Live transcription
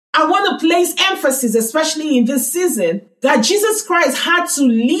I want to place emphasis, especially in this season, that Jesus Christ had to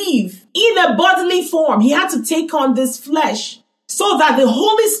live in a bodily form. He had to take on this flesh so that the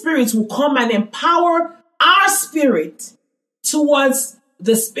Holy Spirit will come and empower our spirit towards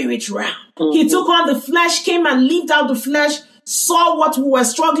the spirit realm. He took on the flesh, came and lived out the flesh, saw what we were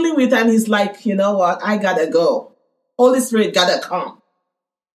struggling with, and he's like, you know what? I gotta go. Holy Spirit gotta come.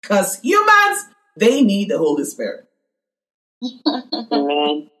 Because humans, they need the Holy Spirit.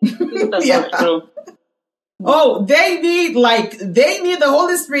 Amen. That's Yeah. true. Oh, they need the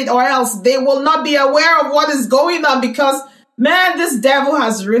Holy Spirit, or else they will not be aware of what is going on, because man, this devil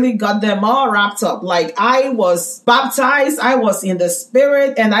has really got them all wrapped up. Like, I was baptized, I was in the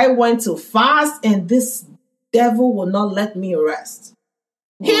spirit, and I went to fast, and this devil will not let me rest.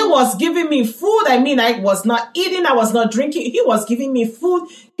 He was giving me food. I mean, I was not eating, I was not drinking. He was giving me food.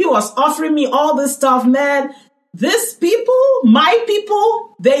 He was offering me all this stuff, man. These people, my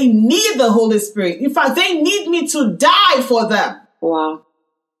people, they need the Holy Spirit. In fact, they need me to die for them. Wow.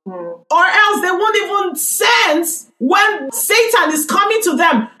 Or else they won't even sense when Satan is coming to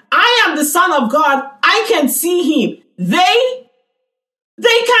them. I am the Son of God. I can see him. They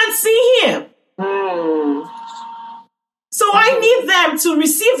can't see him. So I need them to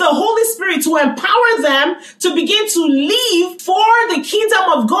receive the Holy Spirit to empower them to begin to live for the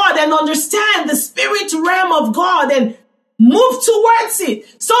kingdom of God and understand the spirit realm of God and move towards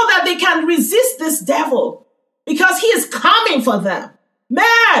it so that they can resist this devil, because he is coming for them.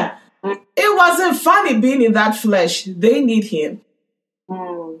 Man, it wasn't funny being in that flesh. They need him.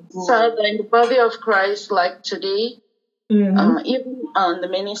 So in the body of Christ, like today, even the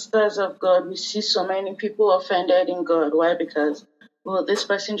ministers of God, we see so many people offended in God. Why? Because, well, this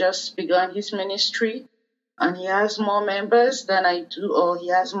person just began his ministry and he has more members than I do, or he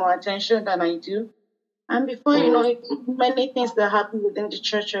has more attention than I do. And before you know it, many things that happen within the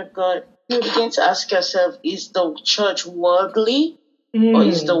church of God, you begin to ask yourself, is the church worldly? Or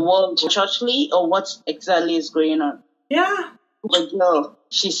is the world churchly? Or what exactly is going on? Yeah. But no,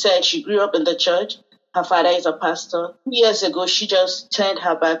 she said she grew up in the church. Her father is a pastor. Years ago, she just turned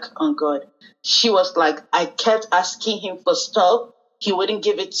her back on God. She was like, I kept asking him for stuff. He wouldn't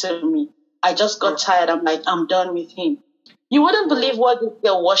give it to me. I just got tired. I'm like, I'm done with him. You wouldn't believe what this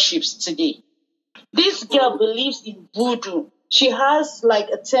girl worships today. This girl believes in voodoo. She has like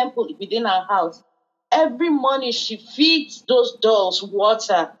a temple within her house. Every morning she feeds those dolls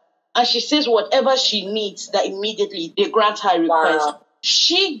water. And she says whatever she needs, that immediately they grant her request. Wow.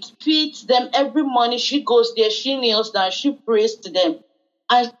 She feeds them every morning. She goes there, she kneels down, she prays to them.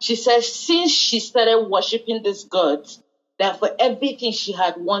 And she says since she started worshiping these gods, that for everything she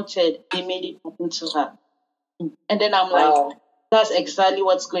had wanted, they made it happen to her. And then I'm like, that's exactly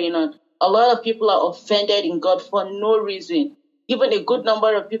what's going on. A lot of people are offended in God for no reason. Even a good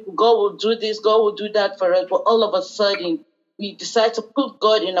number of people, God will do this, God will do that for us. But all of a sudden, we decide to put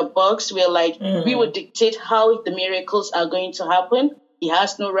God in a box. We're like, we will dictate how the miracles are going to happen. He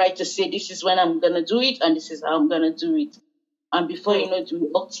has no right to say, this is when I'm going to do it, and this is how I'm going to do it. And before you know it, we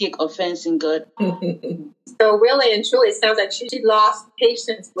all take offense in God. So really and truly, it sounds like she lost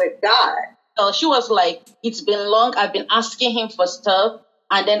patience with God. So she was like, it's been long. I've been asking him for stuff.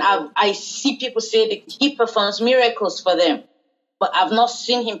 And then I see people say that he performs miracles for them. But I've not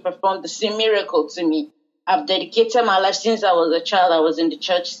seen him perform the same miracle to me. I've dedicated my life since I was a child. I was in the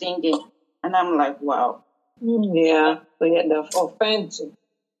church singing. And I'm like, wow. Yeah, so yeah, they're offended.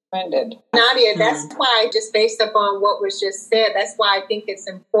 Nadia, that's why, just based upon what was just said, that's why I think it's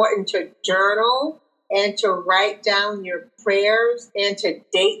important to journal and to write down your prayers and to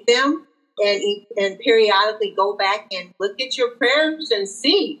date them and periodically go back and look at your prayers and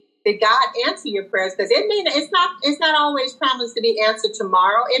see, did God answer your prayers? Because it's not always promised to be answered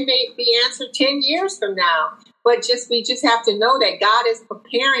tomorrow. It may be answered 10 years from now. But we just have to know that God is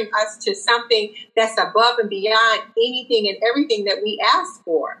preparing us to something that's above and beyond anything and everything that we ask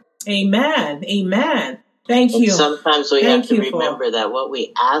for. Amen. Amen. Thank you. Sometimes we have to remember that what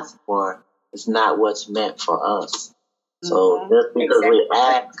we ask for is not what's meant for us. So just because we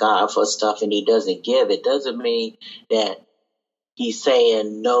ask God for stuff and he doesn't give, it doesn't mean that he's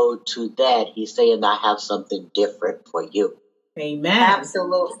saying no to that. He's saying I have something different for you. Amen.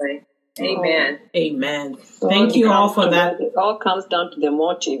 Absolutely. Amen. Amen. Thank you all for that. It all comes down to the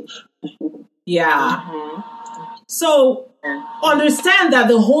motive. Yeah. So understand that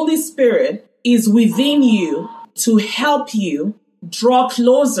the Holy Spirit is within you to help you draw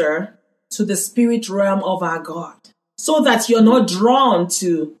closer to the spirit realm of our God, so that you're not drawn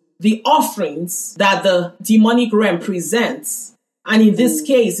to the offerings that the demonic realm presents. And in this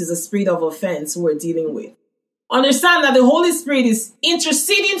case, is a spirit of offense we're dealing with. understand that the Holy Spirit is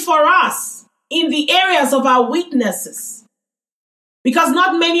interceding for us in the areas of our weaknesses. Because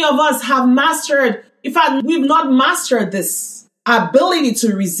not many of us have mastered, in fact, we've not mastered this ability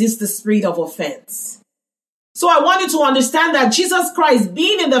to resist the spirit of offense. So I want you to understand that Jesus Christ,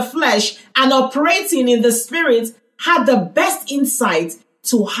 being in the flesh and operating in the spirit, had the best insight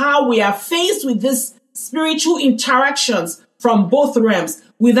to how we are faced with these spiritual interactions from both realms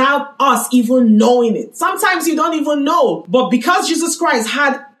without us even knowing it. Sometimes you don't even know, but because Jesus Christ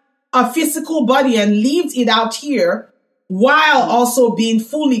had a physical body and lived it out here while also being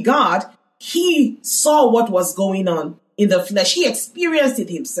fully God, he saw what was going on in the flesh. He experienced it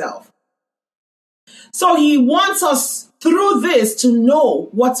himself. So he wants us through this to know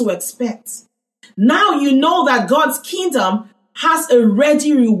what to expect. Now you know that God's kingdom has a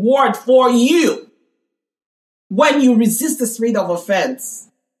ready reward for you when you resist the spirit of offense.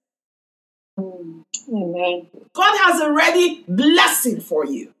 Amen. God has a ready blessing for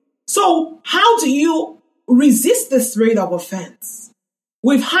you. So how do you resist the spirit of offense?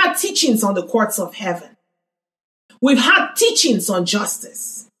 We've had teachings on the courts of heaven. We've had teachings on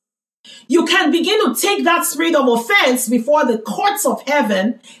justice. You can begin to take that spirit of offense before the courts of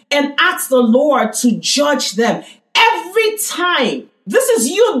heaven and ask the Lord to judge them. Every time. This is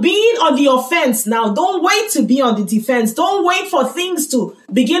you being on the offense now. Don't wait to be on the defense. Don't wait for things to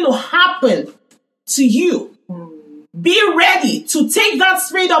begin to happen to you. Be ready to take that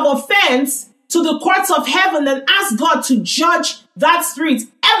spirit of offense to the courts of heaven and ask God to judge that spirit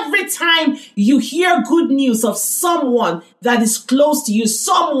every time you hear good news of someone that is close to you,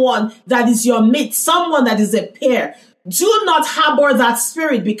 someone that is your mate, someone that is a pair. Do not harbor that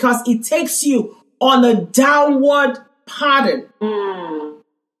spirit because it takes you on a downward pattern.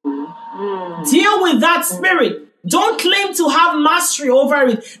 Deal with that spirit. Don't claim to have mastery over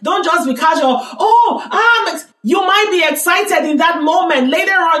it. Don't just because you might be excited in that moment.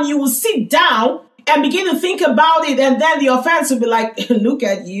 Later on, you will sit down and begin to think about it. And then the offense will be like, look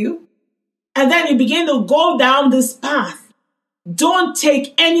at you. And then you begin to go down this path. Don't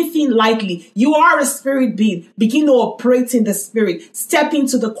take anything lightly. You are a spirit being. Begin to operate in the spirit. Step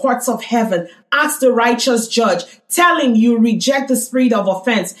into the courts of heaven. Ask the righteous judge. Tell him you reject the spirit of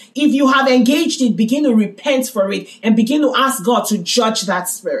offense. If you have engaged it, begin to repent for it and begin to ask God to judge that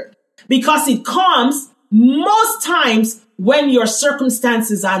spirit. Because it comes most times when your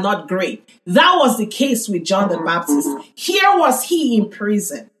circumstances are not great. That was the case with John the Baptist. Here was he in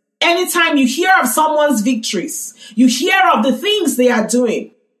prison. Anytime you hear of someone's victories, you hear of the things they are doing,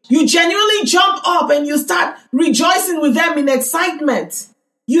 you genuinely jump up and you start rejoicing with them in excitement.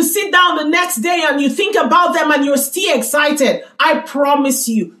 You sit down the next day and you think about them and you're still excited. I promise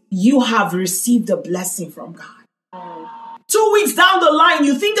you, you have received a blessing from God. 2 weeks down the line,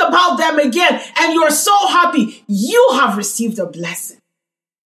 you think about them again and you're so happy. You have received a blessing.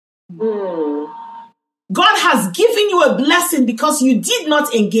 God has given you a blessing because you did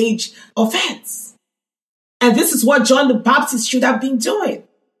not engage offense. And this is what John the Baptist should have been doing.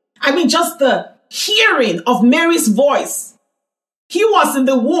 I mean, just the hearing of Mary's voice. He was in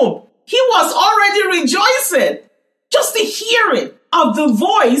the womb. He was already rejoicing. Just the hearing of the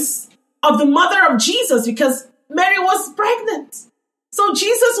voice of the mother of Jesus because Mary was pregnant. So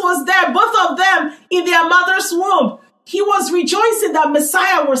Jesus was there, both of them in their mother's womb. He was rejoicing that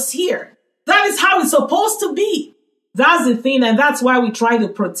Messiah was here. That is how it's supposed to be. That's the thing, and that's why we try to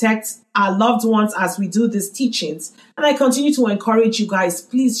protect our loved ones as we do these teachings. And I continue to encourage you guys,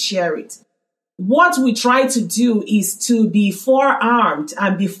 please share it. What we try to do is to be forearmed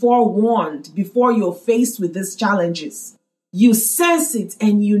and be forewarned before you're faced with these challenges. You sense it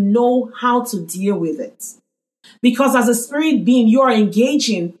and you know how to deal with it. Because as a spirit being, you're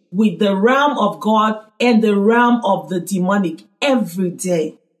engaging with the realm of God and the realm of the demonic every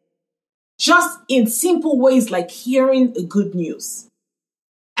day. Just in simple ways like hearing good news.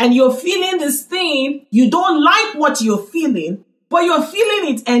 And you're feeling this thing, you don't like what you're feeling, but you're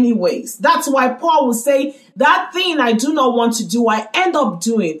feeling it anyways. That's why Paul will say, that thing I do not want to do, I end up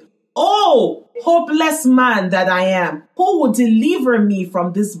doing. Oh, hopeless man that I am, who will deliver me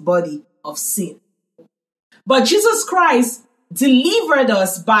from this body of sin? But Jesus Christ delivered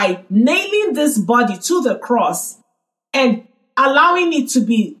us by nailing this body to the cross and allowing it to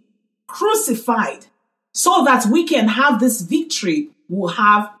be crucified so that we can have this victory we'll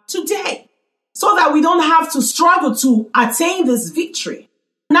have today, so that we don't have to struggle to attain this victory.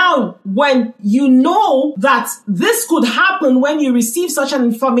 Now, when you know that this could happen when you receive such an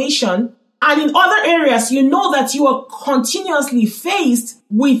information, and in other areas, you know that you are continuously faced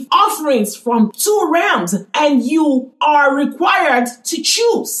with offerings from two realms and you are required to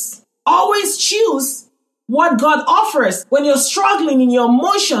choose. Always choose what God offers. When you're struggling in your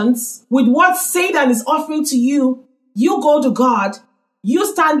emotions with what Satan is offering to you, you go to God. You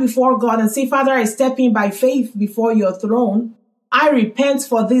stand before God and say, Father, I step in by faith before your throne. I repent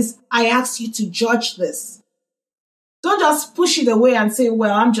for this. I ask you to judge this. Don't just push it away and say,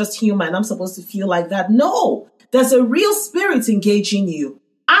 well, I'm just human. I'm supposed to feel like that. No, there's a real spirit engaging you.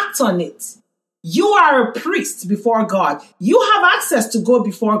 Act on it. You are a priest before God. You have access to go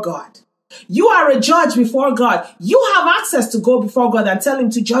before God. You are a judge before God. You have access to go before God and tell him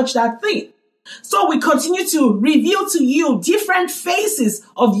to judge that thing. So we continue to reveal to you different phases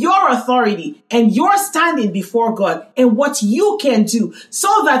of your authority and your standing before God and what you can do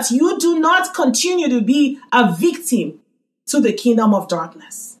so that you do not continue to be a victim to the kingdom of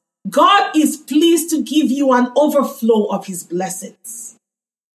darkness. God is pleased to give you an overflow of his blessings.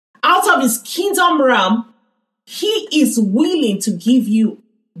 Out of his kingdom realm, he is willing to give you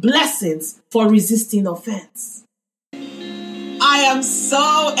blessings for resisting offense. I am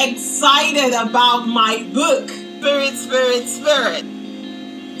so excited about my book, Spirit, Spirit,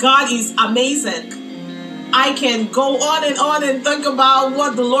 Spirit. God is amazing. I can go on and think about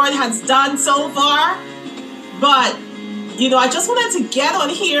what the Lord has done so far. But, I just wanted to get on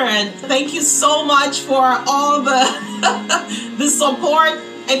here and thank you so much for all the, the support.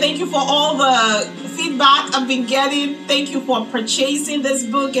 And thank you for all the feedback I've been getting. Thank you for purchasing this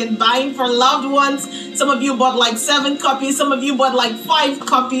book and buying for loved ones. Some of you bought like 7 copies. Some of you bought like 5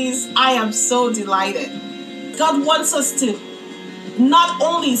 copies. I am so delighted. God wants us to not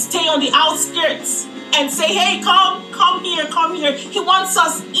only stay on the outskirts and say, hey, come here, come here. He wants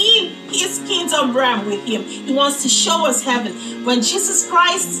us in his kingdom realm with him. He wants to show us heaven. When Jesus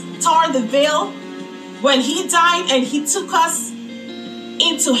Christ tore the veil, when he died and he took us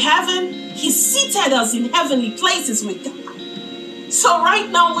into heaven, he seated us in heavenly places with God. So right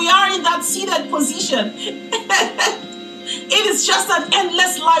now we are in that seated position. It is just an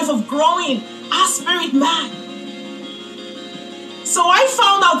endless life of growing our spirit man. So I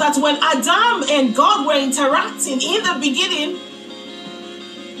found out that when Adam and God were interacting in the beginning,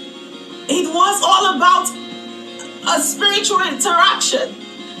 it was all about a spiritual interaction.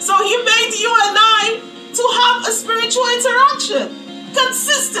 So he made you and I to have a spiritual interaction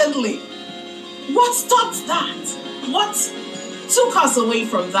consistently. What stopped that? What took us away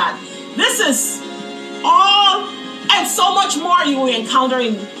from that? This is all and so much more you will encounter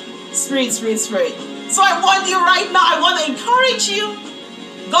in Spirit, Spirit, Spirit. So I want you right now, I want to encourage you.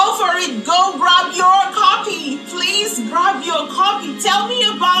 Go for it. Go grab your copy. Please grab your copy. Tell me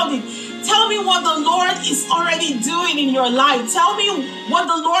about it. Tell me what the Lord is already doing in your life. Tell me what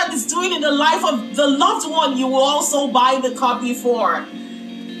the Lord is doing in the life of the loved one you will also buy the copy for.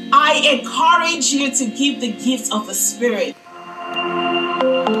 I encourage you to give the gift of the Spirit.